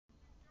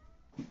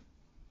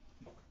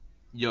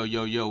Yo,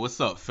 yo, yo, what's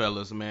up,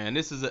 fellas, man?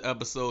 This is an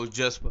episode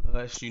just for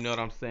us, you know what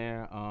I'm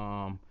saying?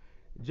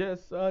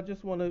 Just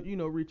want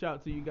to, reach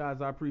out to you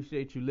guys. I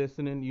appreciate you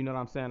listening. You know what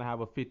I'm saying? I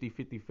have a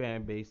 50-50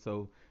 fan base,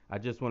 so I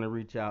just want to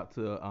reach out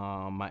to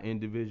my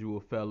individual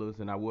fellas,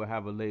 and I will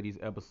have a ladies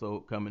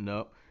episode coming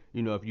up.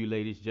 You know, if you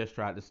ladies just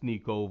tried to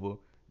sneak over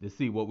to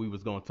see what we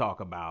was going to talk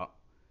about,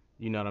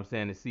 you know what I'm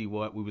saying, to see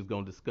what we was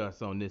going to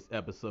discuss on this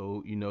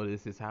episode. You know,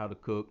 this is How to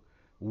Cook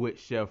with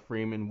Chef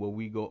Freeman, where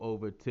we go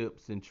over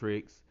tips and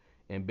tricks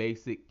and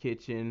basic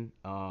kitchen,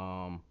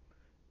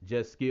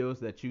 just skills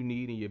that you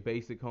need in your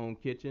basic home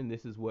kitchen.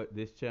 This is what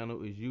this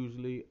channel is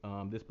usually,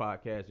 this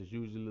podcast is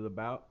usually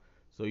about.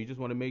 So you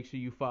just want to make sure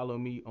you follow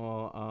me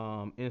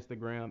on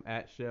Instagram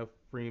at Chef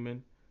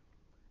Freeman,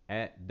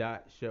 at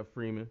dot Chef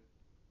Freeman,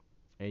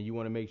 and you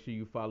want to make sure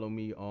you follow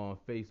me on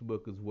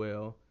Facebook as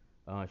well,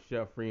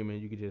 Chef Freeman.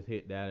 You can just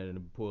hit that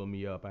and pull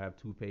me up. I have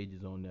 2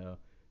 pages on there,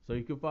 so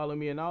you can follow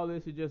me. And all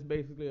this is just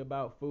basically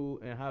about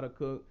food and how to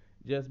cook.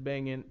 Just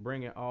bringing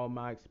all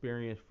my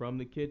experience from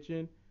the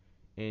kitchen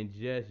and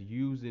just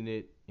using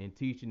it and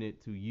teaching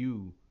it to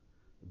you,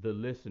 the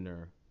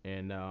listener,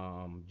 and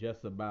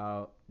just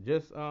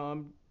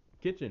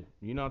kitchen.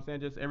 You know what I'm saying?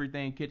 Just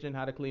everything kitchen,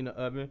 how to clean the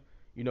oven.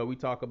 You know, we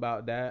talk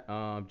about that.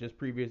 Just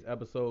previous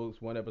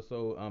episodes. One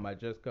episode I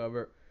just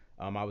covered.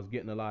 I was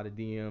getting a lot of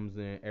DMs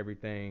and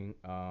everything.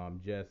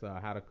 Just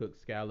how to cook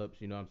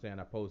scallops. You know what I'm saying?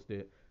 I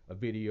posted a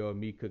video of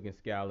me cooking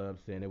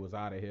scallops and it was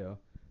out of here.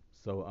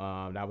 So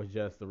that was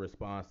just a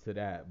response to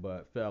that.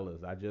 But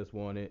fellas, I just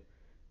wanted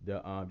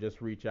to just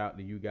reach out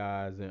to you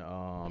guys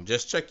and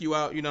just check you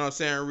out. You know what I'm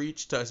saying?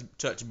 Reach,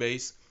 touch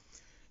base.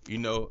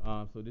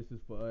 So this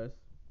is for us.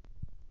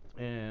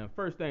 And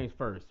first things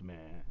first,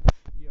 man.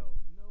 Yo,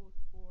 no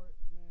sports,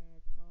 man.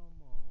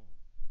 Come on.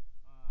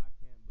 I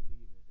can't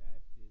believe it.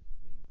 That shit's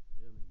been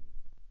killing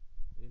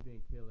me. It's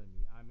been killing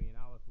me. I mean,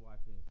 I was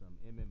watching some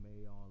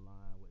MMA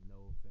online with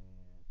no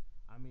fans.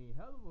 I mean,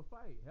 hell of a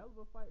fight. Hell of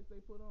a fights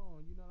they put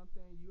on. You know what I'm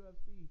saying?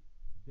 UFC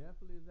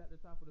definitely is at the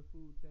top of the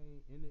food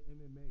chain in the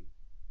MMA.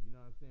 You know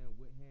what I'm saying?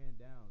 With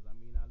hand downs. I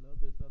mean, I love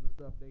this other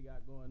stuff they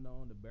got going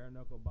on, the bare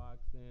knuckle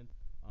boxing,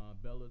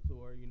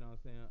 Bellator, you know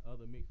what I'm saying?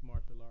 Other mixed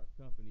martial arts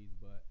companies.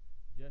 But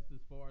just as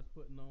far as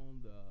putting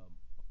on the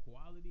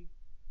quality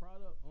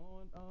product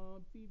on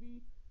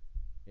TV,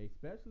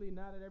 especially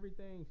now that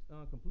everything's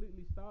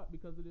completely stopped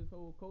because of this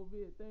whole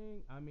COVID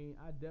thing. I mean,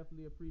 I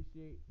definitely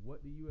appreciate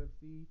what the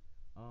UFC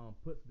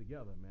puts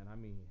together, man. I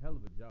mean, hell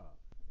of a job.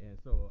 And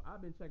so I've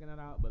been checking that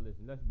out, but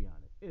listen, let's be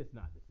honest, it's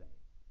not the same.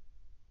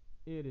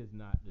 It is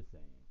not the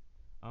same.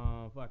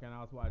 I was watching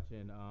I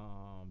think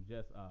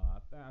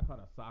I caught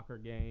a soccer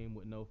game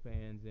with no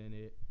fans in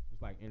it.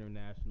 It's like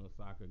international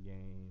soccer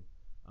game.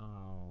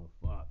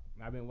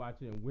 I've been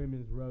watching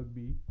women's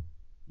rugby.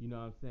 You know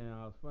what I'm saying?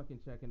 I was fucking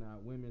checking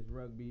out women's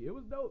rugby. It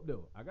was dope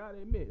though. I gotta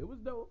admit, it was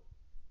dope.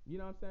 You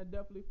know what I'm saying?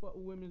 Definitely fuck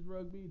with women's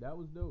rugby. That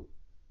was dope.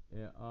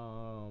 Yeah,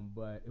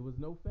 but it was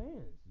no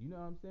fans. You know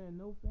what I'm saying?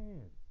 No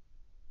fans.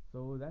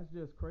 So that's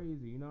just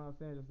crazy. You know what I'm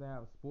saying? Just to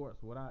have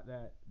sports without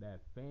that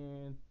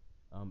fan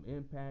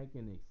impact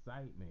and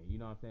excitement. You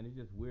know what I'm saying? It's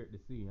just weird to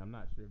see. I'm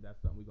not sure if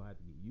that's something we're gonna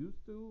have to get used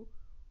to,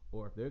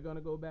 or if they're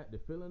gonna go back to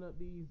filling up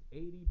these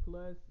 80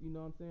 plus. You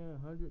know what I'm saying?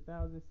 100,000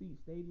 seat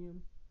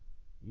stadiums.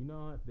 You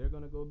know, if they're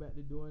gonna go back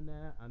to doing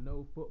that. I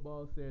know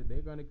football said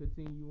they're gonna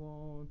continue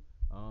on.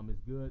 It's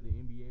good. The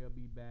NBA will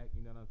be back.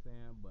 You know what I'm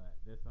saying? But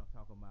they're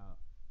talking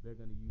about they're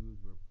gonna use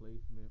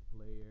replacement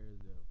players.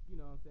 You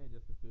know what I'm saying?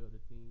 Just to fill the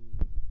team.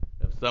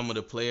 If some of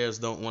the players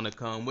don't want to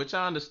come, which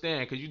I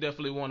understand, because you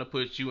definitely want to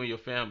put you and your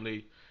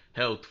family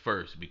health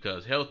first,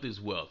 because health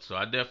is wealth. So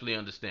I definitely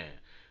understand.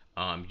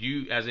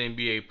 You as an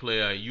NBA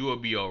player, you will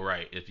be all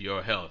right if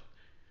your health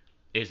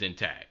is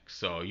intact.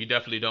 So you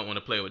definitely don't want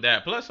to play with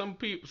that. Plus, some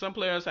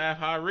players have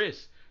high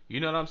risk.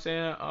 You know what I'm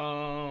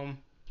saying?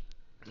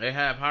 They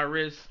have high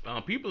risk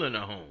people in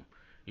their home.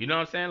 You know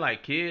what I'm saying?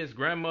 Like kids,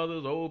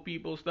 grandmothers, old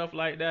people, stuff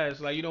like that. It's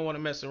like you don't want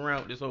to mess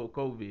around with this whole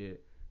COVID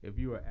if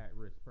you're an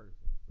at-risk person.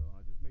 So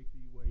just make sure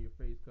you wear your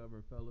face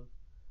covering, fellas.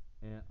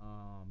 And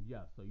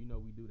yeah, so you know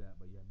we do that.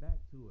 But yeah,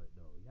 back to it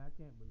though. Yeah, I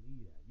can't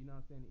believe that. You know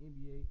what I'm saying? The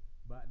NBA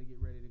about to get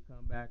ready to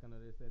come back. I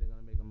know they said they're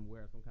gonna make them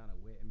wear some kind of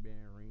wet and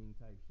bearing ring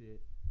type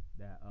shit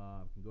that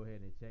can go ahead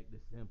and check the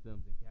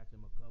symptoms and catch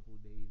them a couple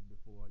days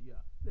before.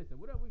 Yeah,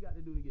 listen, whatever we got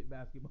to do to get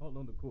basketball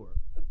on the court.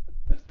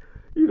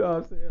 You know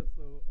what I'm saying?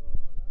 So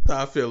that's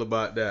how I feel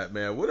about that,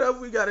 man. Whatever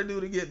we got to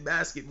do to get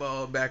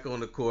basketball back on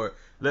the court,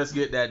 let's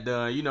get that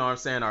done. You know what I'm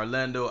saying?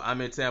 Orlando, I'm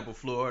in Tampa,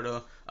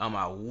 Florida.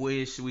 I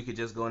wish we could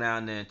just go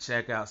down there and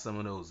check out some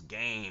of those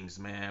games,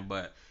 man.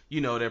 But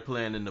you know they're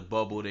playing in the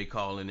bubble, they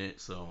calling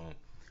it, so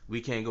we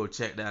can't go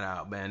check that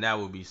out, man.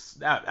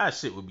 That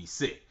shit would be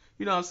sick.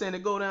 You know what I'm saying? To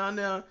go down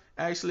there,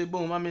 actually,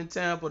 boom, I'm in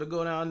Tampa to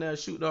go down there,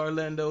 shoot to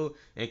Orlando,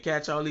 and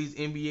catch all these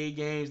NBA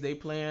games they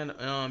playing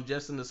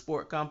just in the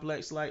sport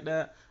complex like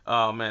that.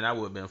 Oh man, that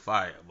would have been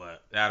fire,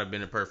 but that would have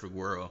been a perfect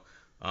world.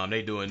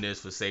 They doing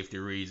this for safety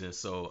reasons.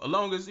 So as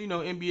long as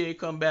NBA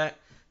come back,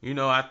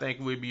 I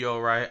think we'd be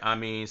all right. I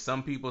mean,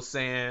 some people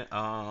saying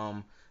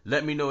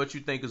Let me know what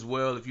you think as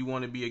well. If you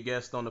want to be a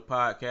guest on the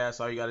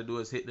podcast, all you got to do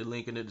is hit the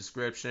link in the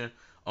description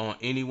on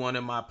any one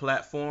of my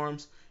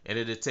platforms, and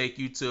it'll take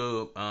you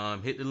to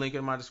hit the link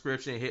in my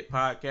description, hit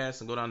podcast,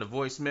 and go down to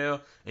voicemail,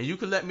 and you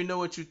can let me know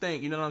what you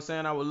think. You know what I'm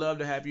saying? I would love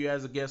to have you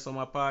as a guest on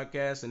my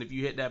podcast, and if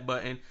you hit that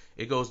button,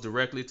 it goes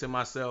directly to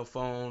my cell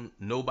phone,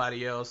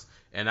 nobody else,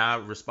 and I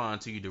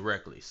respond to you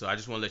directly. So I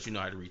just want to let you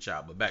know how to reach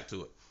out. But back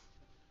to it.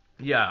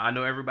 Yeah, I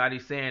know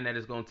everybody's saying that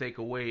it's gonna take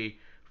away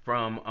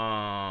from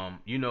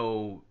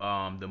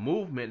the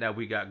movement that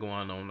we got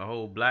going on, the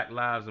whole Black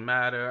Lives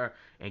Matter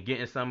and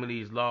getting some of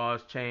these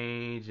laws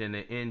changed and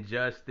the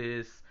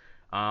injustice,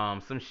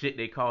 some shit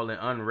they call it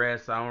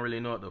unrest. I don't really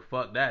know what the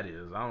fuck that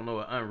is. I don't know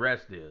what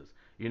unrest is.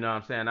 You know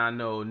what I'm saying? I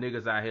know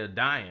niggas out here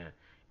dying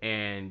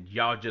and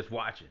y'all just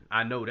watching.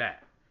 I know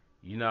that.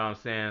 You know what I'm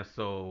saying?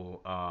 So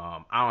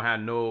I don't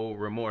have no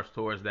remorse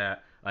towards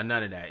that or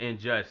none of that.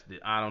 Injustice,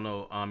 I don't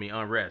know. I mean,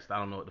 unrest, I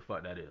don't know what the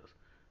fuck that is.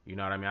 You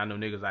know what I mean? I know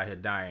niggas out here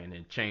dying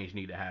and change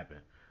need to happen.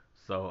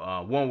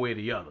 So one way or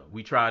the other.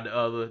 We tried the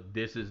other.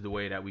 This is the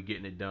way that we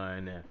getting it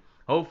done. And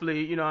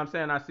hopefully, you know what I'm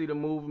saying? I see the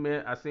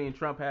movement. I seen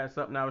Trump had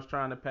something I was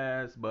trying to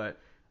pass, but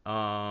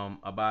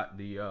about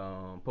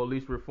the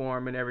police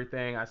reform and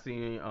everything. I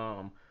seen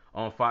on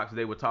Fox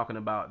they were talking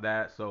about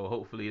that. So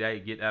hopefully they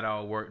get that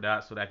all worked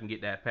out so that I can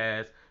get that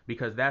passed,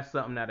 because that's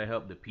something that'll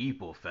help the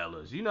people,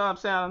 fellas. You know what I'm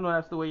saying? I know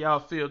that's the way y'all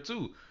feel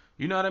too.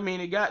 You know what I mean?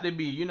 It got to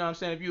be. You know what I'm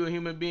saying? If you're a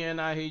human being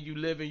out here, you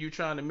living, you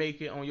trying to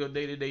make it on your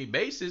day-to-day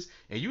basis,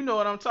 and you know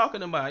what I'm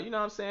talking about. You know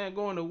what I'm saying?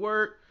 Going to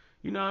work,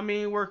 you know what I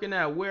mean? Working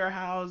at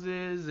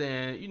warehouses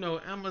and,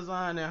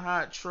 Amazon and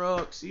hot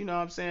trucks, you know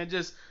what I'm saying?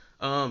 Just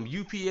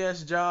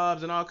UPS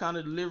jobs and all kind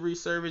of delivery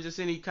service, just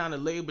any kind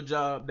of labor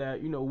job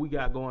that, we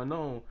got going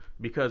on,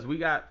 because we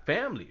got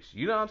families.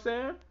 You know what I'm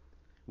saying?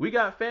 We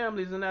got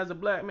families, and as a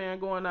black man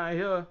going out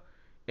here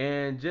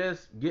and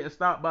just getting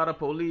stopped by the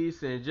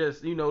police and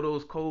just,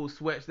 those cold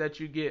sweats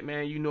that you get,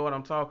 man, you know what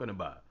I'm talking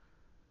about.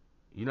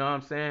 You know what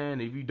I'm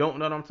saying? If you don't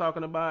know what I'm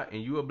talking about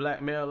and you a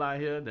black male out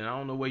here, then I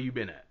don't know where you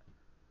been at.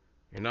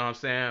 You know what I'm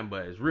saying?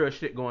 But it's real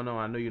shit going on.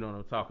 I know you know what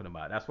I'm talking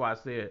about. That's why I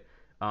said,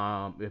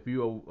 if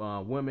you're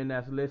a woman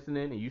that's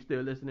listening and you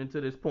still listening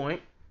to this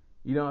point,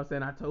 you know what I'm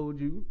saying? I told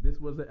you this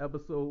was an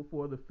episode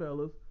for the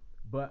fellas,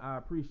 but I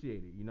appreciate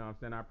it. You know what I'm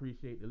saying? I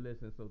appreciate the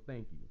listen, so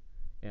thank you.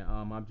 And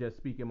I'm just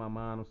speaking my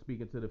mind. I'm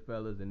speaking to the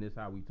fellas, and this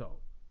how we talk.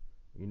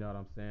 You know what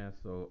I'm saying?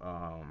 So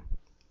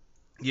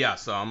yeah.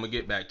 So I'm gonna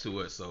get back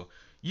to it. So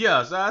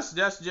yeah. So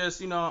that's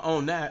just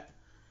on that.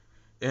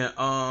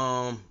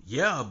 And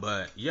yeah,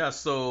 but yeah.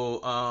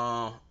 So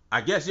I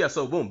guess yeah.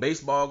 So boom,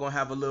 baseball gonna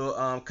have a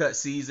little cut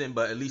season,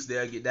 but at least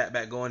they'll get that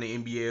back going. The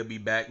NBA will be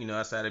back.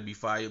 That's how they be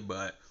fired.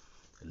 But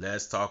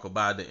let's talk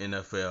about the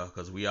NFL,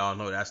 because we all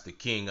know that's the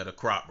king of the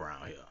crop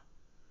around here.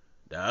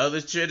 The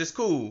other shit is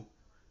cool.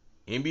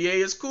 NBA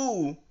is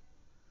cool.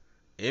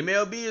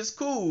 MLB is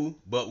cool,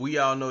 but we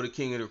all know the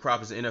king of the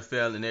crop is the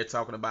NFL, and they're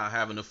talking about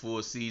having a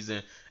full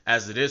season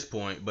as of this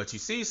point. But you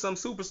see, some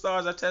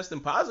superstars are testing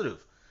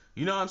positive.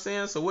 You know what I'm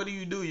saying? So what do?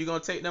 You're going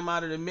to take them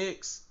out of the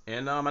mix.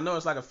 And I know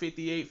it's like a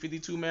 58,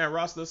 52 man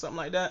roster or something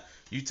like that.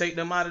 You take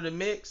them out of the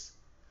mix,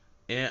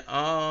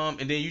 and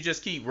then you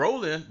just keep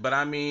rolling. But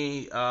I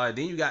mean,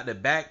 then you got to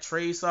back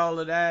trace all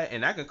of that,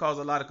 and that can cause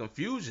a lot of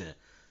confusion.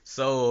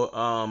 So,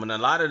 and a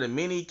lot of the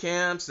mini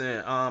camps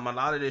and a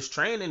lot of this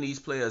training these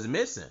players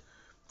missing.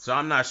 So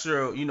I'm not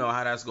sure,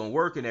 how that's gonna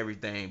work and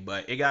everything,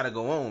 but it gotta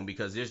go on,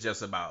 because it's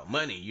just about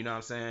money. You know what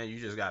I'm saying? You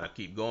just gotta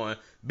keep going.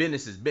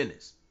 Business is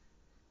business.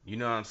 You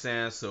know what I'm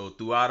saying? So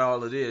throughout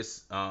all of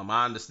this,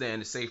 I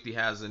understand the safety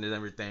hazard and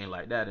everything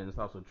like that, and it's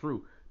also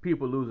true.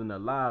 People losing their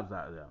lives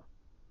out there,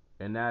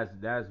 and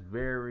that's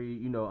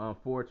very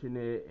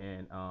unfortunate,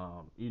 and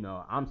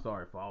I'm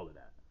sorry for all of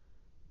that.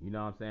 You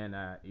know what I'm saying?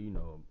 That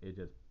it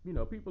just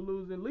people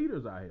losing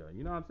leaders out here.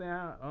 You know what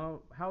I'm saying?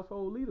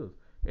 Household leaders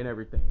and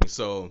everything.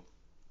 So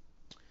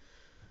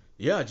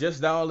yeah,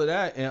 just all of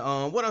that.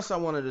 And what else I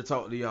wanted to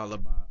talk to y'all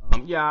about?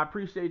 Yeah, I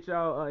appreciate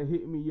y'all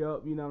hitting me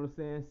up. You know what I'm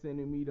saying?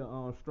 Sending me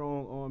the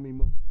strong arm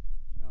emoji.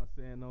 You know what I'm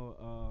saying?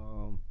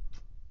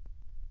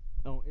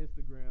 On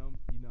Instagram.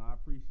 I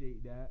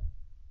appreciate that.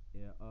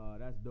 Yeah,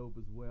 that's dope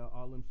as well.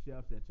 All them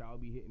chefs that y'all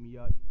be hitting me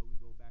up. We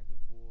go back and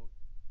forth.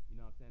 You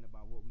know what I'm saying,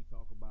 about what we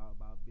talk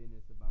about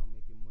business, about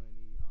making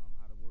money,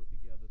 how to work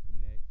together,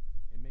 connect,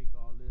 and make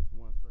all this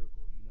one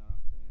circle. You know what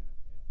I'm saying?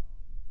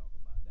 And we talk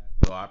about that.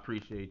 So I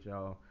appreciate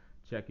y'all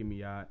checking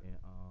me out. And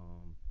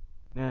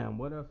man,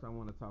 what else I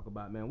want to talk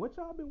about, man? What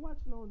y'all been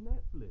watching on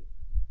Netflix?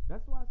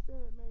 That's why I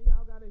said, man,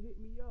 y'all gotta hit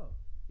me up.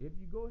 If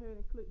you go ahead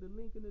and click the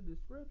link in the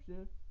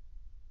description,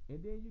 and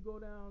then you go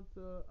down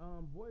to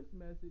voice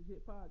message,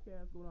 hit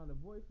podcast, go down to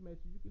voice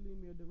message, you can leave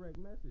me a direct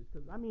message.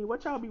 Cause I mean,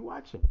 what y'all be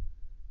watching?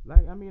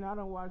 Like, I mean, I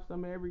don't watch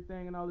some of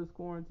everything and all this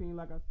quarantine.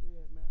 Like I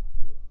said, man, I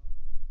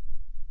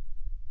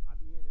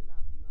be in and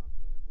out. You know what I'm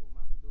saying? Boom,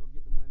 out the door,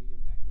 get the money, then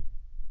back in.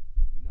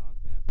 You know what I'm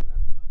saying? So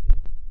that's about it.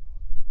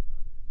 So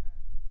other than that,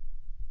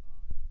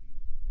 just be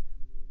with the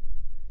family and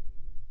everything,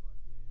 and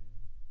fucking,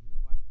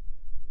 watching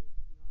Netflix. You know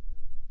what I'm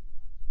saying? What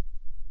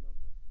y'all be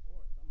watching? Cause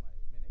sports, I'm like,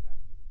 man,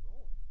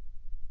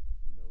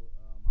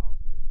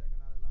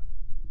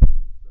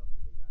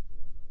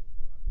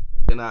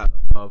 out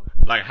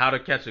like How to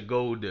Catch a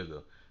Gold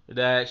Digger.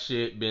 That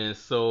shit been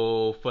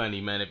so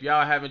funny, man. If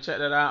y'all haven't checked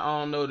that out, I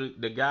don't know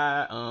the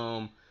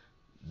guy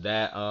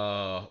that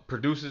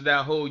produces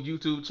that whole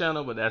YouTube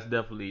channel, but that's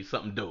definitely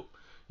something dope.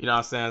 You know what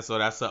I'm saying? So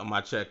that's something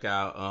I check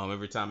out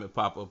every time it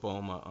pop up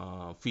on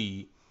my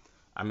feed.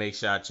 I make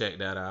sure I check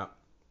that out.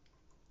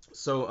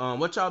 So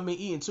what y'all been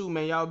eating too,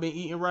 man? Y'all been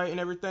eating right and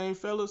everything,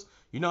 fellas?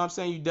 You know what I'm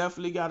saying? You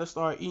definitely gotta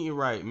start eating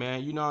right,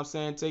 man. You know what I'm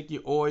saying? Take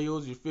your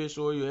oils, your fish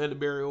oil, your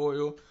elderberry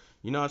oil.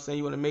 You know what I'm saying?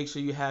 You want to make sure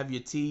you have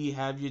your tea,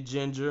 have your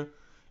ginger,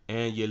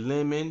 and your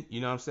lemon. You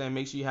know what I'm saying?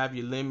 Make sure you have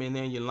your lemon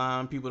and your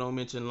lime. People don't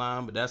mention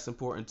lime, but that's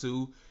important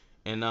too.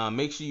 And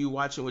make sure you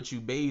watching what you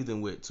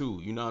bathing with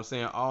too. You know what I'm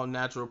saying? All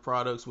natural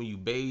products when you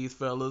bathe,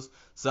 fellas.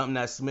 Something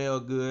that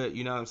smell good.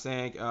 You know what I'm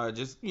saying?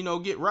 Just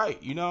get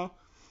right.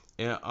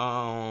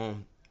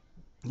 And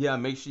yeah,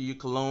 make sure your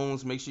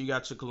colognes. Make sure you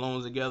got your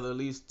colognes together, at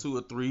least 2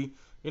 or 3.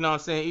 You know what I'm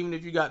saying? Even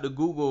if you got the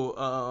Google,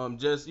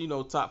 just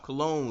top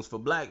colognes for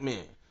black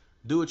men.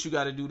 Do what you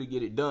got to do to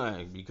get it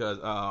done because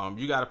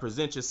you got to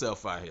present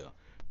yourself out here.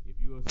 If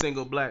you're a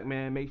single black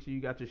man, make sure you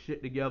got your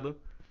shit together.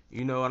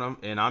 You know what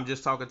I'm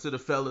just talking to the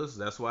fellas.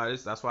 That's why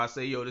I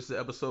say, yo, this is an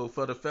episode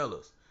for the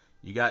fellas.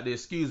 You got to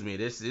excuse me.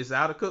 This is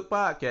How to Cook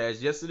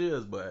podcast. Yes, it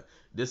is, but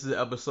this is an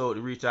episode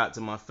to reach out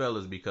to my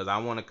fellas because I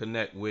want to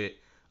connect with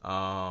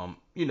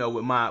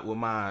with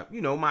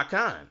my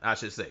kind, I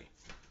should say.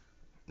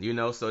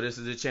 So this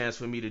is a chance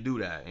for me to do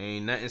that.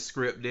 Ain't nothing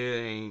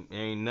scripted,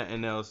 ain't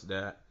nothing else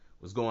that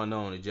was going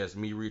on. It's just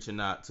me reaching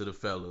out to the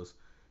fellas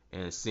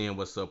and seeing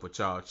what's up with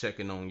y'all,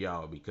 checking on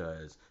y'all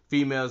because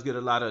females get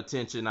a lot of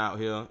attention out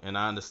here, and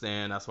I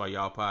understand that's why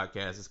y'all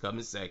podcast is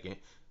coming second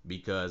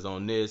because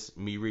on this,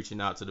 me reaching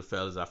out to the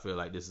fellas, I feel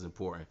like this is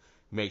important.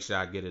 Make sure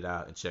I get it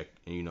out and check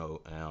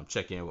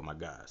in with my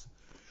guys.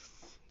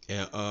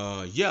 And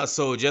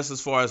so just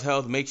as far as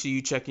health, make sure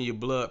you checking your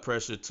blood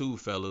pressure too,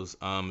 fellas.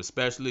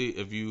 Especially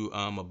if you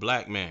a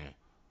black man.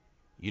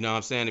 You know what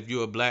I'm saying? If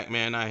you're a black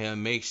man out here,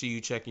 make sure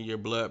you checking your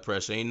blood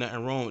pressure. Ain't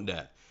nothing wrong with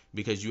that.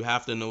 Because you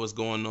have to know what's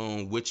going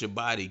on with your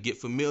body. Get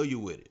familiar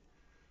with it.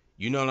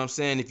 You know what I'm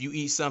saying? If you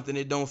eat something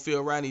that don't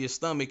feel right in your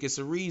stomach, it's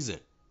a reason.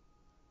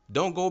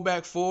 Don't go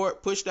back for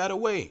it. Push that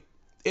away.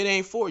 It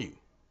ain't for you.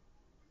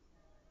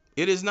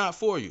 It is not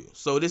for you.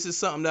 So this is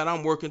something that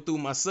I'm working through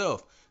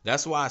myself.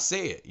 That's why I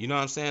say it. You know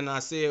what I'm saying? I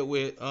say it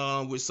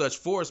with such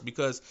force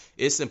because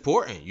it's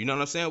important. You know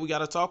what I'm saying? We got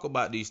to talk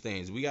about these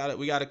things. We got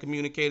to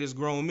communicate as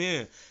grown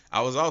men.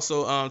 I was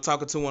also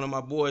talking to one of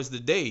my boys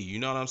today. You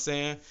know what I'm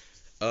saying?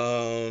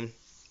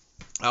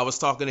 I was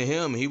talking to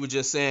him. He was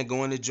just saying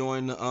going to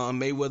join the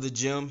Mayweather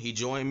gym. He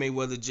joined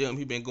Mayweather gym.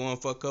 He been going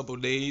for a couple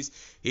of days.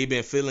 He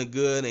been feeling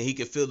good and he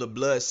can feel the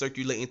blood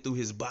circulating through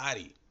his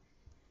body.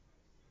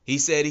 He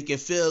said he can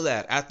feel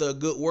that after a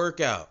good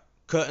workout,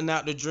 cutting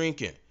out the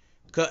drinking,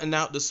 cutting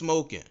out the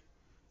smoking.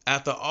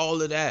 After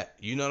all of that,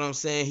 you know what I'm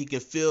saying? He can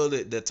feel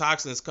the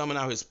toxins coming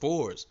out his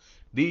pores.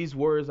 These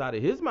words out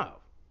of his mouth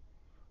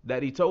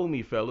that he told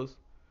me, fellas.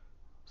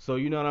 So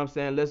you know what I'm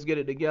saying? Let's get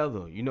it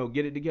together.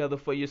 Get it together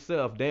for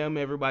yourself. Damn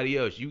everybody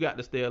else. You got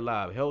to stay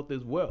alive. Health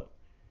is wealth.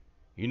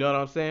 You know what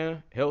I'm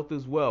saying? Health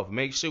is wealth.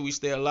 Make sure we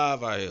stay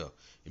alive out here.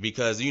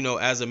 Because,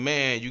 as a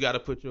man, you got to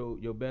put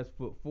your best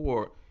foot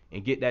forward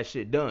and get that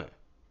shit done.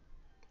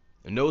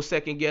 And no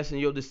second guessing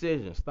your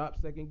decisions. Stop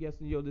second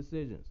guessing your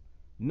decisions.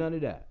 None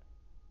of that.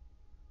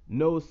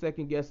 No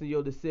second guessing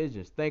your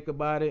decisions. Think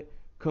about it.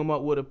 Come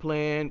up with a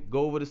plan.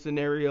 Go over the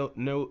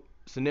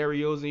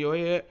scenarios in your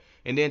head.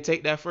 And then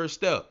take that first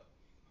step.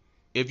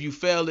 If you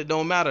fail, it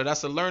don't matter.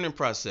 That's a learning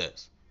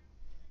process.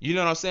 You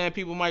know what I'm saying?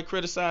 People might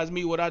criticize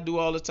me, what I do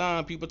all the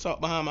time. People talk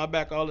behind my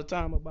back all the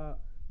time about,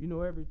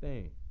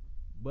 everything.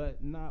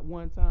 But not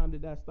one time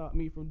did that stop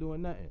me from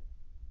doing nothing.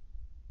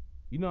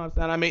 You know what I'm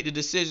saying? I make the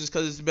decisions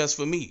because it's best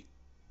for me.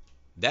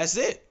 That's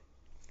it.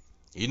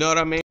 You know what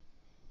I mean?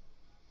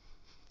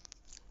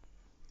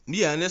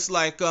 Yeah, and it's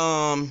like,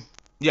 sorry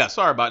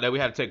about that. We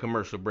had to take a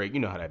commercial break. You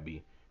know how that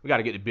be. We got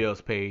to get the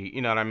bills paid.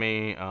 You know what I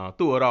mean?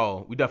 Through it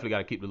all, we definitely got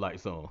to keep the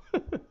lights on.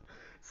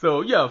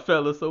 So, yeah,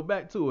 fellas, so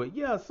back to it.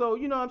 Yeah, so,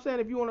 you know what I'm saying?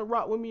 If you want to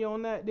rock with me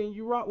on that, then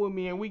you rock with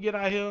me and we get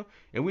out here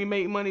and we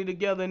make money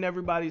together and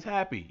everybody's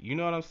happy. You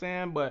know what I'm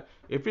saying? But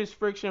if it's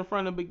friction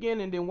from the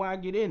beginning, then why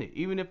get in it?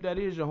 Even if that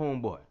is your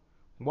homeboy,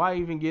 why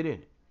even get in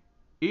it?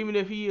 Even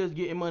if he is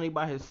getting money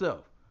by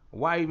himself,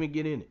 why even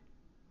get in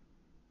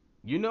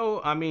it?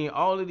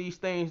 All of these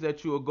things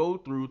that you'll go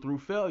through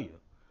failure.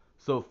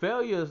 So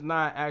failure is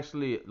not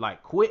actually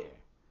like quitting.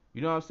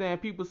 You know what I'm saying?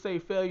 People say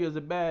failure is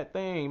a bad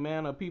thing,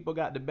 man, or people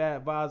got the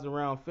bad vibes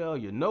around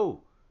failure.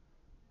 No.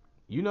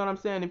 You know what I'm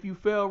saying? If you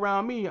fail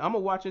around me, I'm going to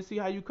watch and see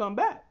how you come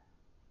back.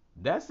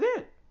 That's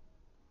it.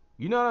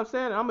 You know what I'm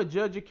saying? I'm going to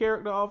judge your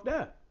character off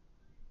that.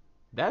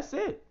 That's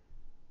it.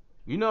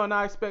 And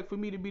I expect for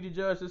me to be the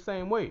judge the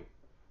same way.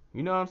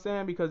 You know what I'm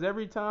saying? Because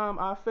every time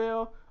I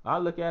fail, I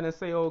look at it and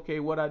say, okay,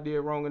 what I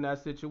did wrong in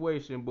that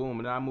situation, boom,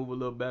 and I move a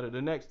little better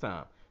the next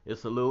time.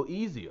 It's a little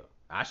easier,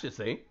 I should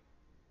say.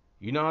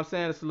 You know what I'm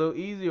saying? It's a little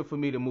easier for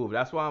me to move.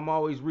 That's why I'm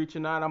always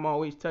reaching out. I'm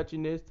always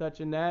touching this,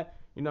 touching that.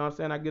 You know what I'm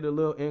saying? I get a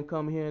little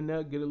income here and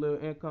there, get a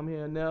little income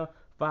here and there,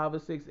 5 or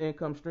 6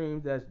 income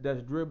streams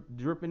that's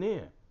dripping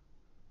in.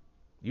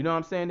 You know what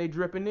I'm saying? They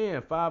dripping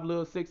in. 5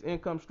 little 6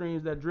 income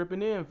streams that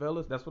dripping in,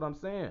 fellas. That's what I'm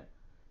saying.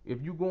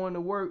 If you going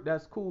to work,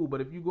 that's cool.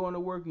 But if you going to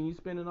work and you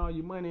spending all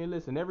your money, and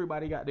listen,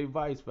 everybody got their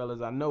vice,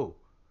 fellas. I know.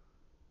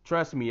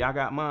 Trust me, I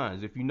got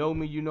mines. If you know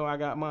me, you know I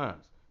got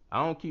mines.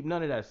 I don't keep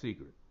none of that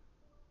secret.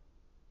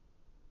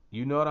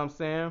 You know what I'm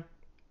saying?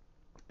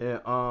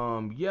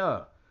 And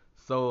yeah.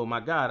 So my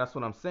God, that's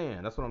what I'm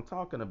saying. That's what I'm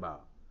talking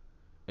about.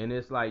 And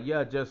it's like,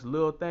 yeah, just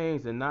little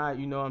things, and now,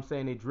 you know what I'm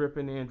saying, they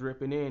dripping in,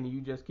 and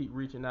you just keep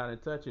reaching out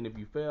and touching. If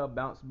you fail,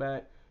 bounce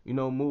back,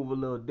 move a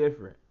little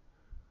different.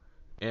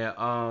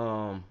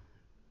 And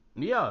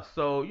yeah,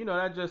 so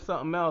that's just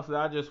something else that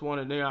I just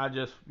wanted there. I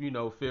just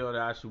feel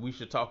that we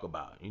should talk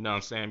about. You know what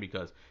I'm saying?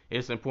 Because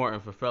it's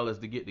important for fellas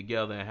to get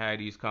together and have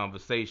these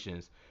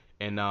conversations.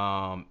 And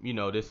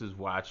this is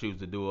why I choose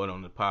to do it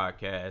on the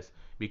podcast,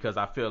 because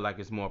I feel like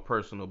it's more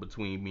personal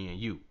between me and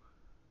you.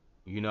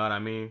 You know what I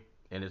mean?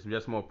 And it's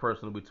just more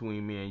personal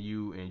between me and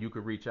you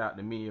could reach out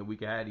to me and we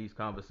can have these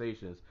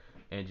conversations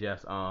and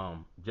just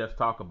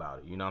talk about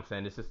it. You know what I'm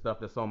saying? This is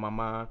stuff that's on my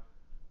mind.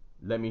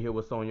 Let me hear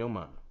what's on your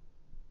mind.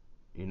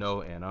 And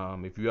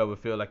if you ever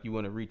feel like you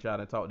want to reach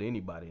out and talk to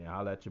anybody, and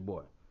holler at your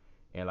boy.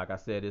 And like I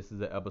said, this is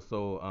an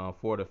episode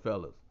for the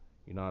fellas.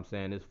 You know what I'm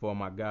saying? It's for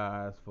my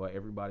guys, for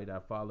everybody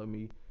that follow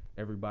me,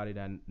 everybody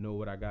that know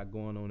what I got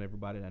going on,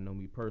 everybody that know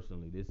me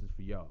personally. This is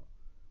for y'all.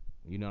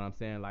 You know what I'm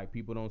saying? Like,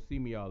 people don't see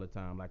me all the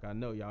time. Like, I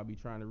know y'all be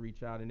trying to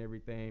reach out and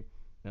everything.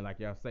 And like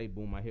y'all say,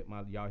 boom,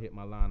 y'all hit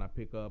my line, I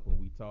pick up and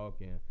we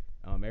talk, and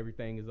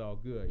everything is all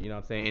good. You know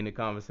what I'm saying? In the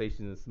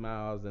conversation, and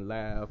smiles and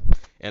laughter.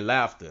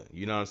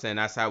 You know what I'm saying?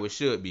 That's how it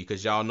should be,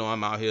 because y'all know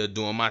I'm out here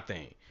doing my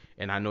thing.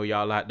 And I know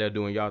y'all out there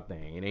doing y'all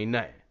thing. It ain't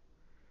nothing.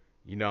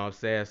 You know what I'm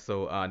saying?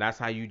 So that's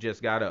how you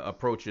just gotta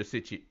approach your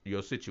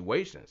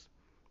situations.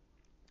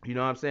 You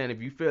know what I'm saying?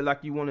 If you feel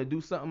like you want to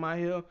do something out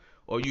here,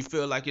 or you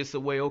feel like it's a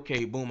way,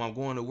 okay, boom, I'm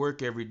going to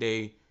work every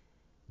day,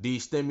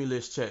 these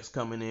stimulus checks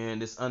coming in,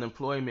 this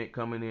unemployment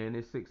coming in,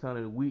 this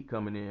 600 a week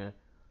coming in.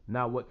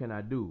 Now what can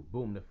I do?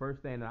 Boom. The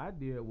first thing that I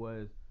did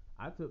was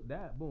I took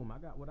that, boom, I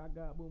got what I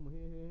got, boom,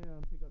 here,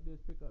 pick up this,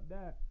 pick up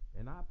that,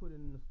 and I put it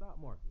in the stock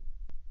market.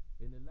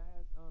 In the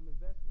last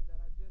investment that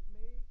I just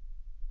made,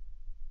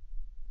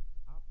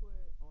 I put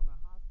on a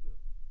hospital.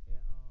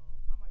 And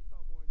I might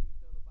talk more in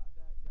detail about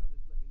that. Y'all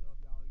just let me know if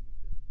y'all even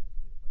feeling that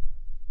shit. But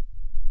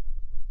like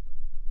I said, this is the episode for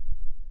the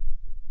fellas.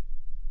 This ain't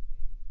nothing scripted.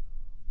 This ain't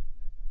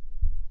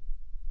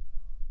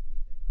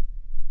nothing I got going on. Anything like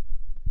that. Ain't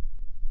no script or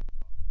nothing.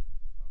 It's just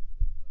me talking to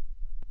the fellas.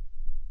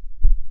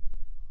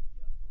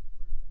 That's what this is.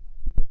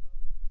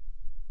 And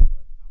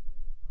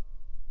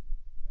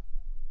yeah, so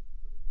the first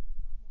thing I did, fellas, was I went and got that money and put it in the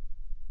stock market.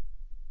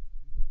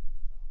 Because the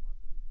stock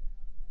market is down,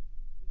 and as you can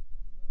see, it's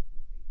coming up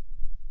with 18%,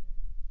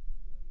 2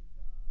 million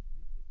jobs. This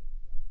shit that you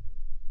gotta pay attention to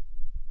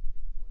if you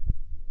want to even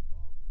be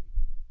involved in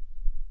making money.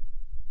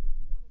 If you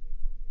want to make money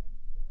out here,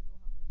 you gotta know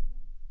how money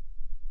moves.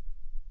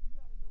 You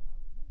gotta know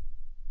how it moves.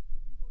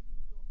 If you gonna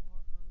use your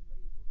hard-earned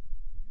labor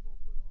and you gonna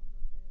put on them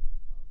damn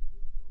steel-toe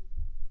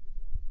boots every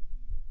morning,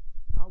 believe that.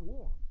 I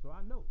wore them, so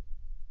I know.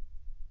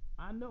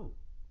 I know.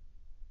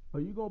 Or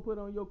you gonna put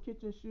on your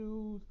kitchen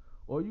shoes,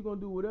 or you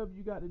gonna do whatever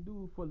you got to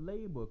do for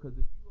labor. Because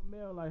if you a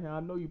male like him, I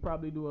know you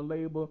probably doing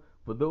labor.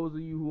 For those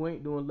of you who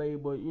ain't doing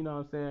labor, you know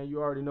what I'm saying, you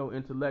already know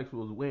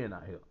intellectuals win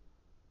out here.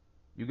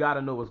 You got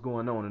to know what's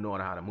going on in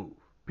order how to move.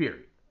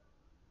 Period.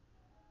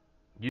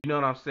 You know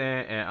what I'm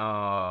saying?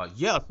 And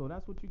yeah, so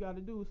that's what you got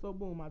to do. So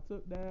boom, I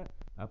took that,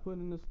 I put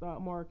it in the stock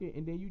market,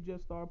 and then you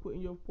just start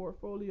putting your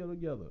portfolio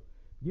together.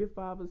 Get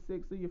 5 or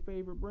 6 of your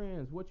favorite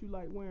brands. What you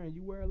like wearing?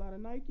 You wear a lot of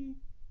Nike?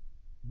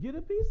 Get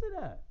a piece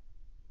of that.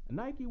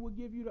 Nike will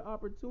give you the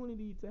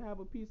opportunity to have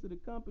a piece of the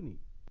company.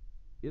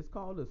 It's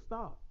called a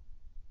stock.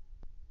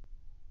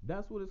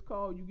 That's what it's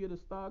called. You get a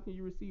stock and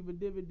you receive a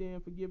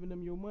dividend for giving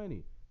them your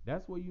money.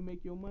 That's where you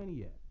make your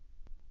money at.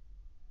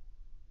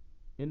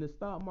 And the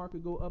stock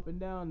market go up and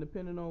down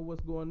depending on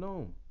what's going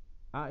on.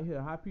 Out here,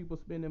 how people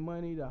spending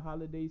money, the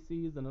holiday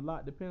season, a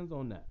lot depends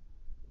on that.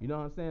 You know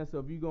what I'm saying? So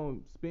if you're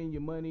going to spend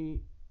your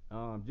money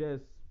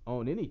just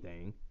on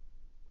anything,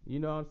 you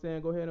know what I'm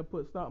saying, go ahead and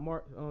put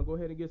go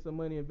ahead and get some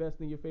money,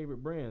 invest in your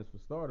favorite brands for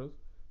starters.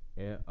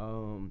 And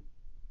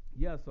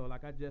yeah, so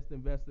like I just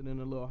invested in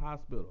a little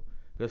hospital.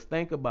 Just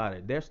think about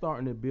it. They're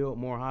starting to build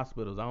more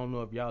hospitals. I don't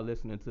know if y'all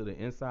listening to the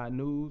inside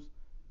news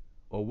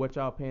or what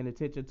y'all paying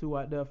attention to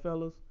out there,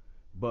 fellas.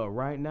 But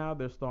right now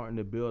they're starting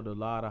to build a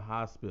lot of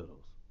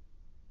hospitals.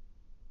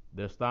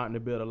 They're starting to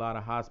build a lot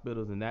of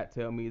hospitals, and that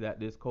tells me that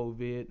this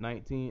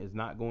COVID-19 is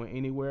not going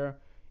anywhere.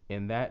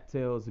 And that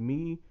tells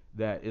me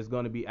that it's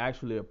going to be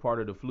actually a part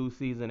of the flu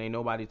season. Ain't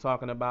nobody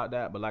talking about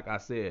that. But like I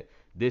said,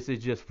 this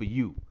is just for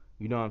you.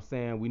 You know what I'm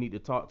saying? We need to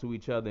talk to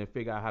each other and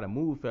figure out how to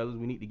move, fellas.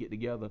 We need to get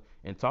together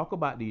and talk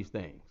about these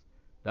things.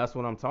 That's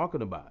what I'm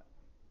talking about.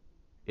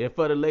 And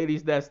for the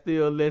ladies that's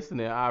still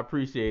listening, I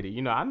appreciate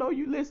it. I know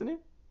you listening.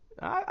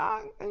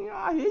 I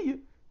hear you.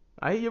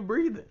 I hear you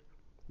breathing.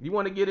 You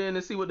want to get in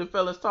and see what the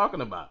fellas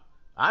talking about.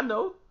 I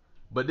know.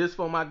 But this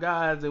for my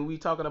guys, and we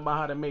talking about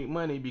how to make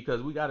money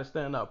because we got to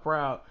stand up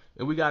proud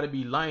and we got to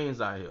be lions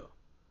out here.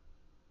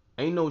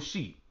 Ain't no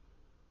sheep.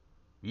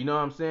 You know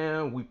what I'm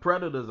saying? We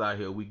predators out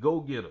here. We go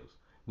getters.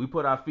 We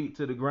put our feet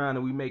to the ground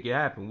and we make it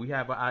happen. We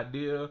have an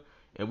idea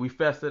and we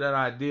fester that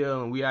idea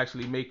and we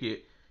actually make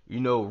it,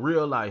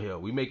 real out here.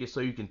 We make it so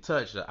you can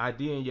touch. The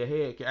idea in your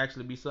head can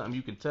actually be something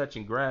you can touch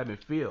and grab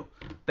and feel.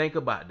 Think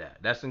about that.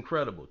 That's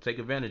incredible. Take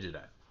advantage of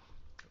that.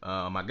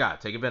 My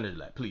God, take advantage of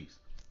that, please.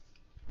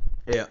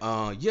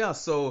 Yeah,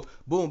 so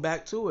boom,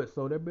 back to it.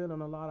 So they're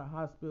building a lot of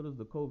hospitals.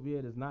 The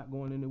COVID is not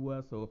going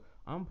anywhere. So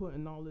I'm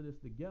putting all of this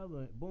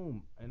together,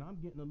 boom, and I'm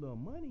getting a little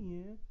money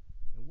in.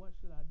 And what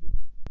should I do?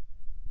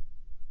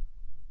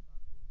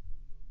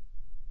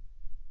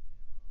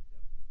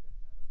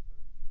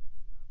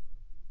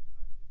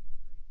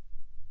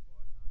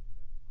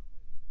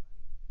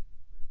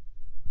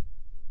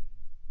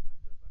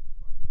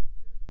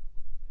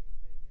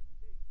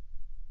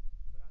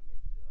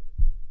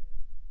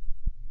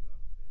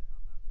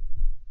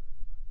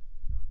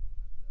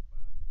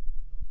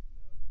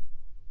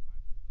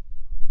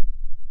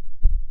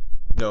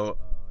 No,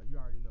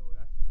 you already know.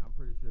 I'm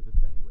pretty sure it's the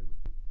same way with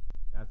you.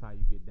 That's how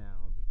you get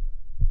down because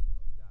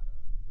you gotta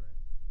dress,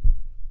 to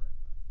impress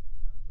out there.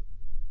 You gotta look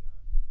good.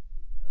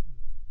 You gotta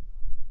feel good.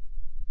 You know what I'm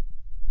saying?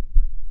 Nothing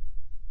crazy.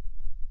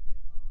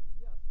 And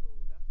yeah, so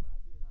that's what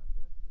I did. I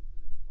invested into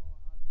this small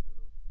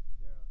hospital.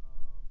 They're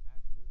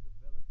actually a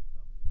developing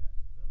company that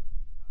developed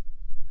these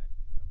hospitals and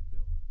actually get them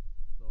built.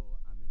 So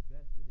I'm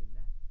invested in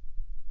that.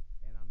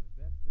 And I'm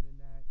invested in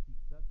that. Keep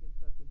tucking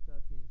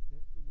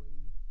cents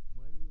away,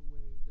 money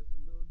away, just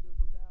a little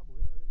dibble dabble.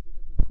 Hell, even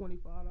if it's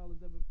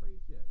 $25 every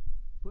paycheck,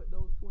 put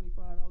those $25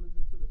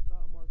 into the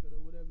stock market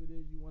or whatever it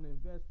is you want to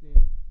invest in,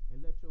 and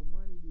let your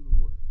money do the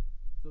work,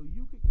 so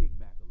you could kick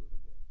back a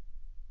little bit.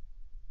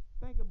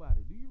 Think about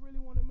it. Do you really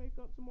want to make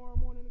up tomorrow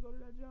morning to go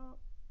to that job?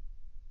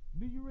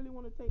 Do you really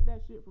want to take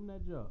that shit from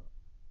that job?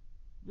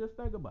 Just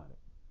think about it.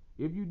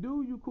 If you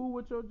do, you cool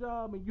with your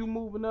job and you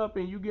moving up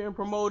and you getting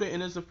promoted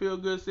and it's a feel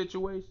good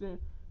situation,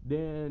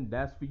 then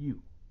that's for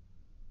you.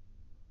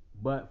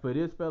 But for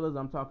this fellas,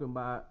 I'm talking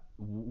about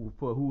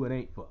for who it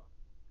ain't for.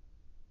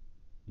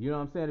 You know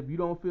what I'm saying? If you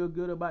don't feel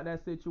good about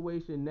that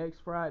situation,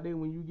 next Friday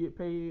when you get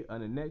paid, or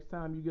the next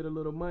time you get a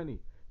little money,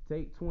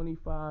 take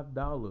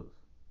 $25.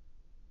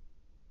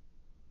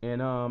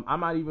 And I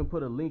might even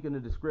put a link in the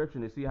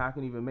description to see how I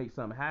can even make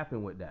something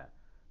happen with that.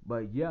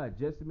 But yeah,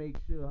 just make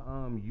sure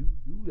you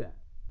do that.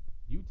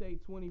 You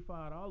take $25,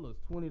 $20,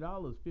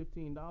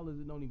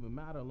 $15, it don't even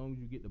matter as long as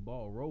you get the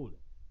ball rolling.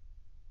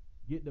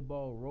 Get the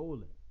ball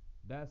rolling.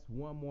 That's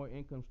one more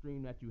income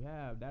stream that you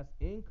have. That's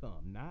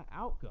income, not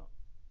outcome.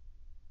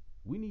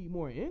 We need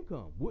more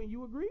income. Wouldn't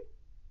you agree?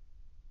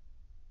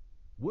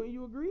 Wouldn't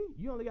you agree?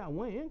 You only got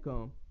one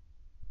income.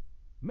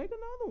 Make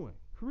another one.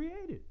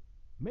 Create it.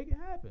 Make it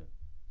happen.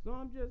 So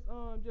I'm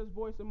just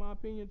voicing my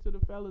opinion to the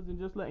fellas and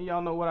just letting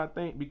y'all know what I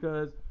think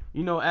because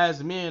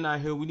as men out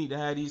here we need to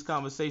have these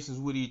conversations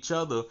with each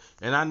other,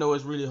 and I know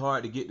it's really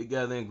hard to get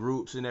together in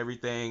groups and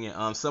everything,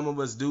 and some of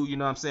us do,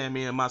 what I'm saying,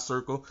 me and my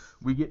circle,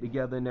 we get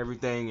together and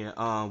everything,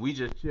 and we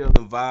just chill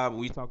and vibe and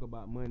we talk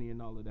about money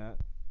and all of that.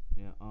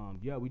 And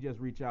yeah, we just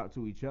reach out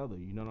to each other,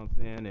 you know what I'm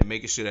saying, and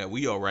making sure that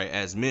we all right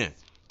as men.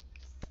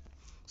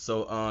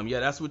 So yeah,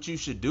 that's what you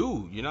should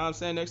do. You know what I'm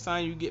saying? Next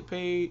time you get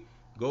paid,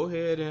 go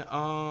ahead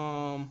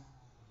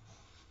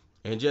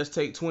and just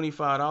take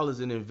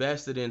 $25 and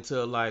invest it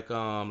into like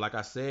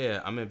I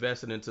said, I'm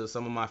invested into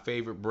some of my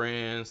favorite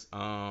brands.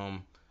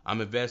 I'm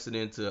invested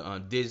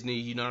into Disney.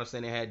 You know what I'm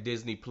saying? They had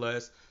Disney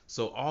Plus.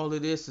 So all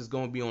of this is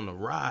gonna be on the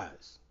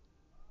rise.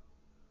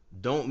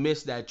 Don't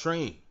miss that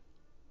train.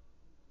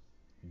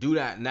 Do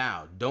that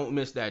now. Don't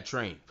miss that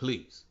train,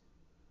 please.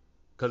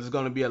 Cause there's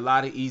gonna be a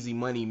lot of easy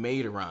money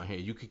made around here.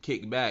 You could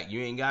kick back.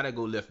 You ain't gotta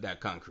go lift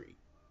that concrete.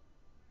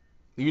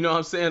 You know what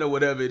I'm saying, or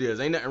whatever it is.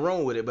 Ain't nothing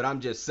wrong with it, but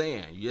I'm just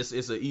saying, it's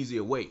an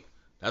easier way.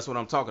 That's what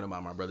I'm talking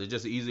about, my brother. It's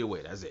just an easier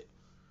way. That's it.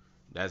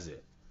 That's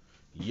it.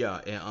 Yeah,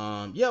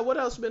 and yeah, what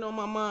else been on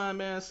my mind,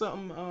 man?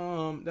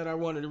 Something that I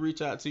wanted to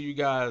reach out to you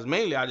guys.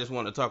 Mainly, I just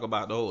want to talk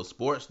about the whole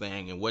sports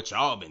thing and what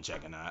y'all been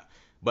checking out.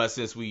 But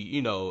since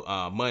we,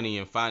 money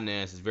and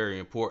finance is very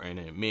important,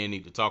 and men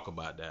need to talk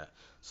about that,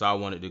 so I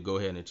wanted to go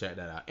ahead and check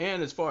that out.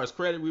 And as far as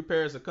credit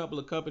repairs, a couple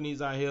of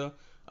companies out here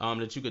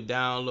that you could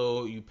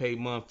download. You pay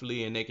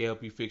monthly, and they can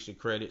help you fix your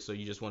credit. So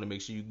you just want to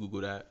make sure you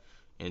Google that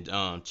and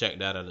check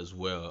that out as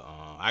well.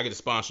 I get a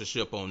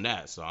sponsorship on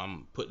that, so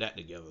I'm put that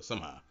together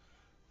somehow.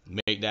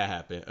 Make that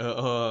happen.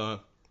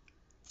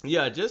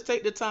 Yeah, just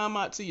take the time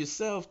out to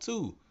yourself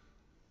too.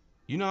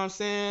 You know what I'm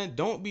saying?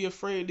 Don't be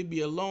afraid to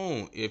be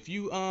alone. If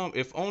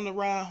on the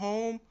ride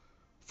home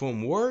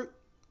from work,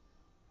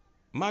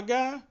 my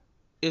guy,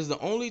 is the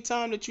only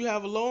time that you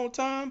have alone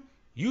time,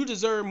 you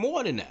deserve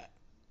more than that.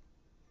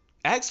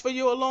 Ask for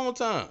your alone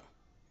time.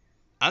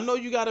 I know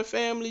you got a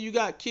family, you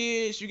got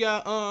kids, you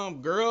got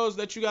girls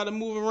that you got to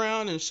move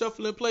around and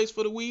shuffle in place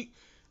for the week.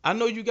 I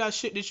know you got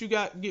shit that you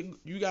got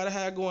to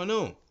have going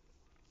on.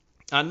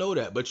 I know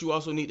that, but you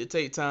also need to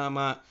take time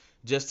out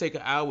Just take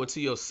an hour to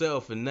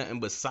yourself and nothing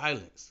but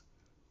silence,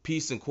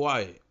 peace and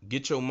quiet.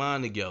 Get your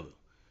mind together.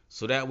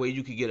 So that way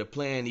you can get a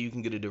plan and you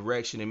can get a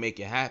direction and make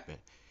it happen.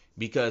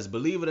 Because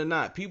believe it or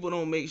not, people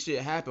don't make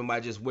shit happen by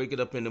just waking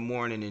up in the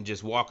morning and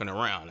just walking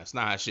around. That's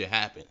not how shit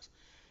happens.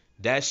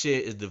 That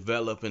shit is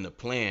developing a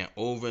plan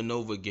over and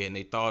over again.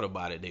 They thought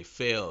about it. They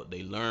failed.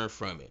 They learned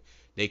from it.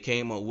 They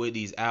came up with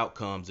these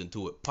outcomes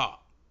until it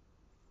popped.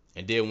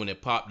 And then when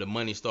it popped, the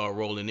money started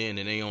rolling in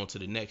and they on to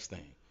the next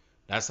thing.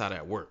 That's how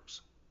that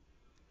works.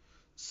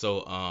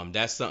 So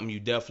that's something you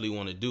definitely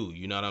want to do.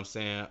 You know what I'm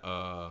saying?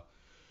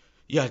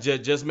 Yeah,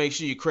 just make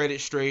sure you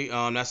credit straight.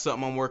 That's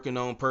something I'm working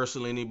on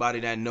personally.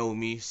 Anybody that know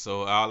me,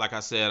 so like I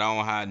said, I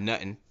don't hide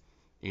nothing.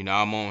 You know,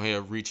 I'm on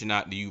here reaching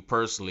out to you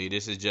personally.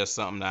 This is just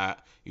something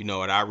that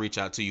that I reach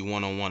out to you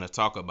one on one to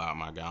talk about,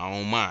 my guy. I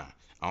don't mind.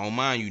 I don't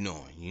mind you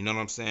knowing. You know what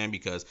I'm saying?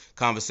 Because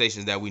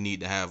conversations that we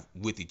need to have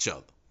with each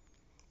other.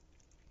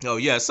 Oh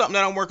yeah, it's something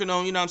that I'm working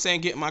on, you know what I'm saying,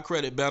 getting my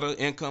credit better,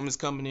 income is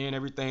coming in,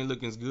 everything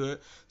looking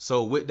good.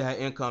 So with that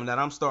income that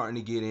I'm starting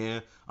to get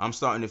in, I'm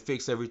starting to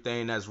fix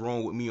everything that's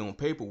wrong with me on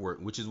paperwork,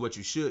 which is what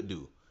you should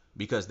do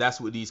because that's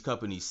what these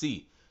companies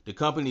see. The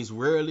company's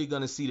rarely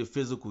going to see the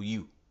physical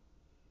you.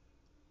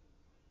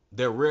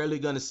 They're rarely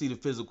going to see the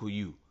physical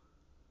you.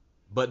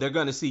 But they're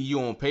going to see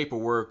you on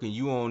paperwork and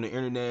you on the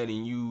internet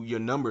and your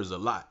numbers a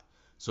lot.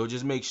 So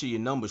just make sure your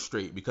numbers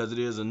straight because it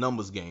is a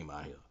numbers game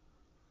out here.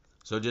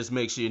 So just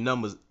make sure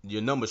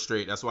your numbers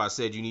straight. That's why I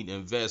said you need to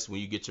invest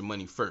when you get your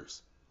money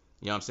first.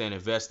 You know what I'm saying?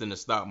 Invest in the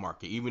stock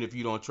market. Even if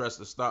you don't trust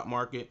the stock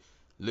market,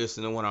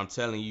 listen to what I'm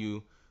telling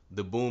you.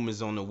 The boom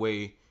is on the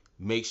way.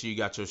 Make sure you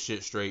got your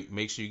shit straight.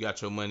 Make sure you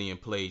got your money in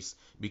place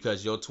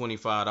because your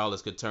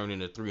 $25 could turn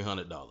into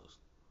 $300.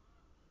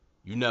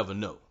 You never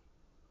know.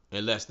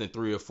 In less than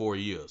 3 or 4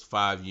 years,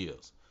 5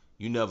 years.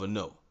 You never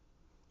know.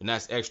 And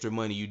that's extra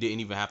money you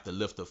didn't even have to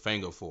lift a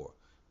finger for.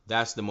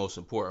 That's the most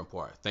important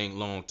part. Think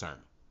long term.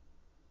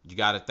 You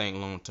got to think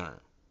long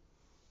term.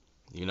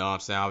 You know what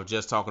I'm saying? I was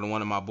just talking to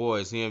one of my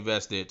boys. He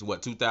invested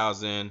what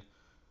 2000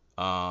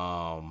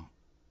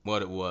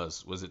 what it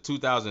was it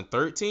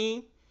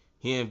 2013?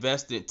 He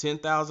invested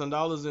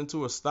 $10,000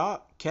 into a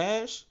stock,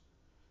 cash,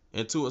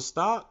 into a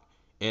stock,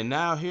 and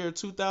now here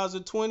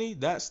 2020,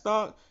 that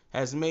stock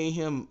has made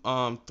him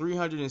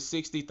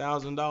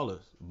 $360,000.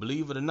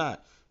 Believe it or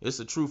not, it's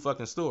a true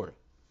fucking story.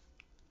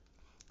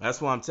 That's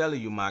why I'm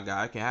telling you, my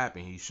guy, it can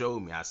happen. He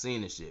showed me. I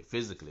seen this shit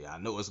physically. I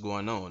know what's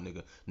going on,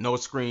 nigga. No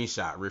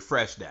screenshot.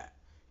 Refresh that.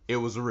 It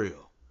was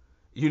real.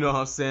 You know what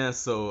I'm saying?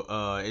 So,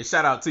 and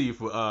shout out to you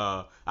for,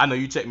 I know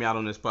you check me out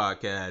on this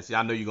podcast. Yeah,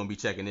 I know you're going to be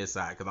checking this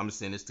out because I'm just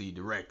sending this to you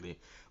directly,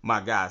 my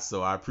guy.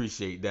 So I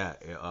appreciate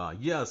that.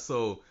 Yeah,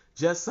 so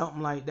just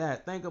something like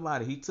that. Think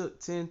about it. He took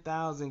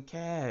 10,000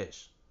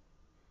 cash,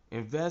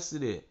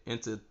 invested it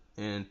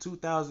in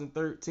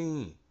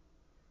 2013.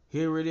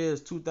 Here it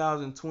is,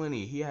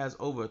 2020. He has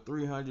over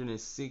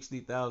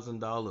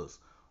 $360,000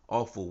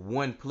 off of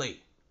one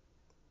plate.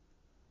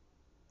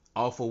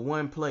 Off of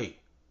one plate.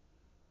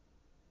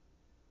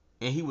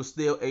 And he was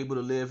still able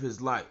to live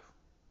his life.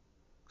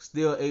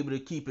 Still able to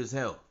keep his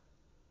health.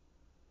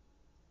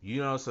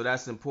 You know, so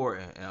that's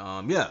important.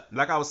 Yeah,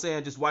 like I was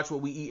saying, just watch what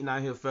we eating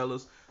out here,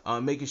 fellas.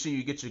 Making sure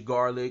you get your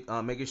garlic.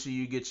 Making sure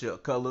you get your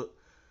color.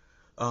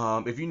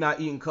 If you're not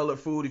eating colored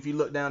food, if you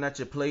look down at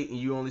your plate and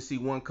you only see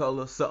one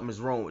color, something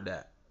is wrong with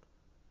that.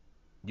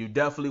 You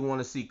definitely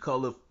want to see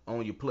color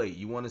on your plate.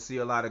 You want to see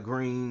a lot of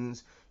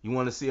greens. You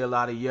want to see a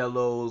lot of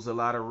yellows, a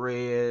lot of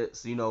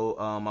reds, a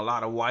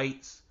lot of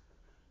whites.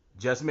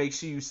 Just make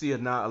sure you see a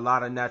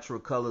lot of natural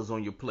colors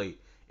on your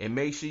plate. And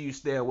make sure you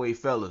stay away,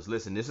 fellas.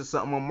 Listen, this is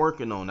something I'm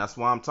working on. That's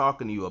why I'm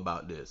talking to you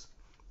about this.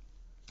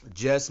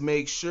 Just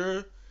make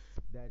sure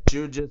that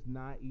you're just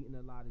not eating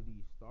a lot of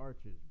these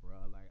starches, bro.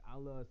 Like, I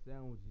love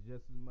sandwiches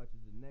just as much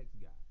as the next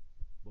guy.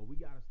 But we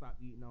gotta stop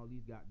eating all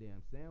these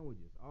goddamn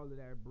sandwiches. All of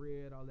that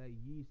bread, all that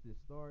yeast and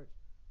starch,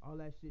 all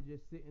that shit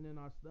just sitting in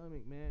our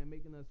stomach, man,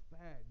 making us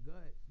fat,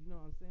 guts. You know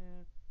what I'm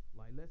saying?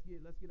 Like let's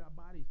get our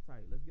bodies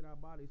tight. Let's get our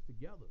bodies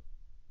together.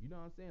 You know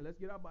what I'm saying? Let's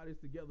get our bodies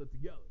together.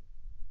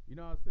 You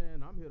know what I'm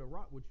saying? I'm here to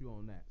rock with you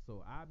on that.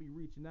 So I'll be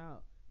reaching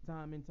out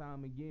time and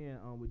time again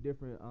with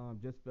different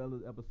just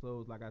fellas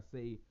episodes. Like I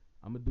say,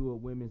 I'm gonna do a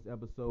women's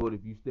episode.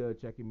 If you still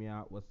checking me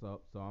out, what's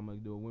up? So I'm gonna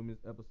do a women's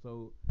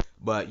episode.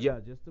 But yeah,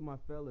 just to my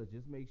fellas,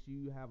 just make sure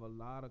you have a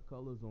lot of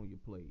colors on your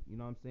plate. You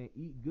know what I'm saying?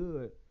 Eat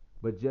good,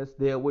 but just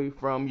stay away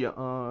from your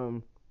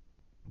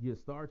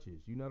starches.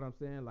 You know what I'm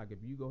saying? Like if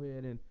you go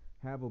ahead and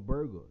have a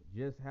burger,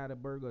 just have a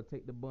burger,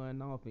 take the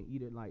bun off and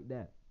eat it like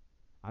that.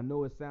 I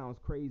know it sounds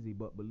crazy,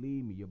 but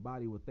believe me, your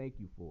body will thank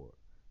you for it.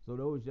 So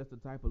those just the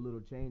type of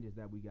little changes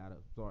that we gotta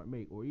start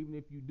make. Or even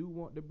if you do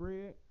want the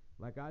bread,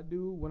 like I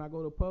do when I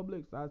go to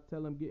Publix, I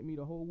tell them get me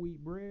the whole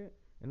wheat bread,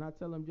 and I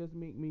tell them just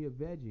make me a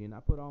veggie, and I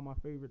put all my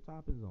favorite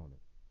toppings on it.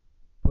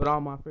 Put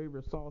all my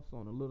favorite sauce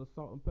on it, a little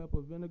salt and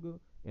pepper vinegar,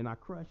 and I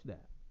crush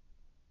that.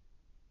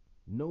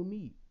 No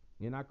meat,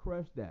 and I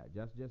crush that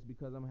just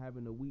because I'm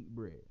having the wheat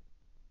bread.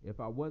 If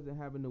I wasn't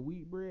having the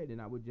wheat bread, then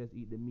I would just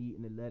eat the meat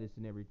and the lettuce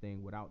and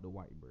everything without the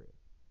white bread.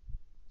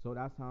 So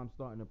that's how I'm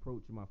starting to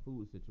approach my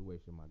food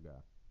situation, my guy.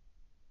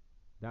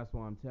 That's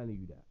why I'm telling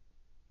you that.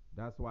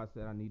 That's why I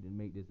said I need to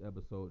make this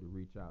episode to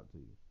reach out to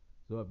you.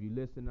 So if you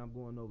listen, I'm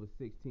going over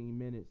 16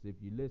 minutes. If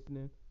you're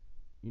listening,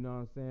 you know what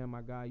I'm saying,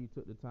 my guy, you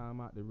took the time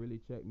out to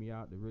really check me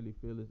out, to really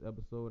feel this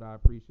episode. I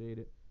appreciate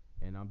it.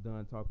 And I'm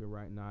done talking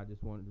right now. I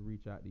just wanted to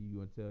reach out to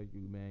you and tell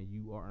you, man,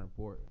 you are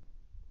important.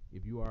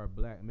 If you are a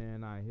black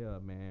man out here,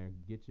 man,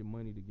 get your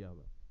money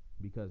together.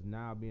 Because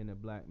now being a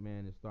black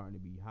man is starting to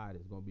be hot.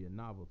 It's going to be a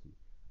novelty.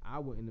 I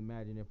wouldn't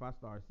imagine if I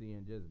start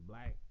seeing just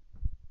black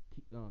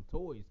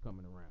toys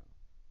coming around.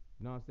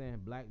 You know what I'm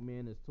saying? Black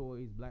men as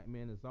toys, black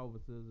men as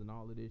officers, and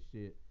all of this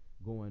shit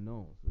going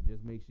on. So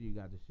just make sure you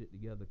got the shit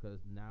together, because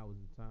now is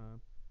the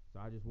time. So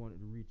I just wanted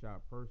to reach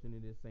out personally.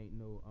 This ain't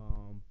no,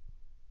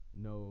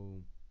 you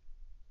know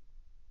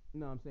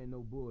what I'm saying,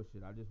 no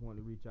bullshit. I just want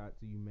to reach out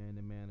to you, man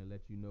to man, and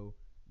let you know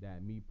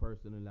that me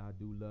personally, I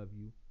do love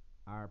you.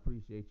 I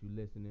appreciate you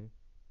listening.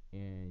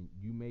 And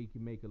you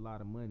can make a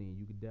lot of money, and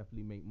you can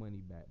definitely make money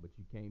back, but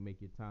you can't make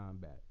your time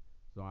back.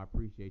 So I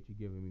appreciate you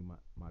giving me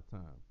my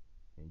time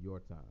and your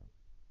time.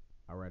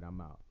 All right,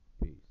 I'm out.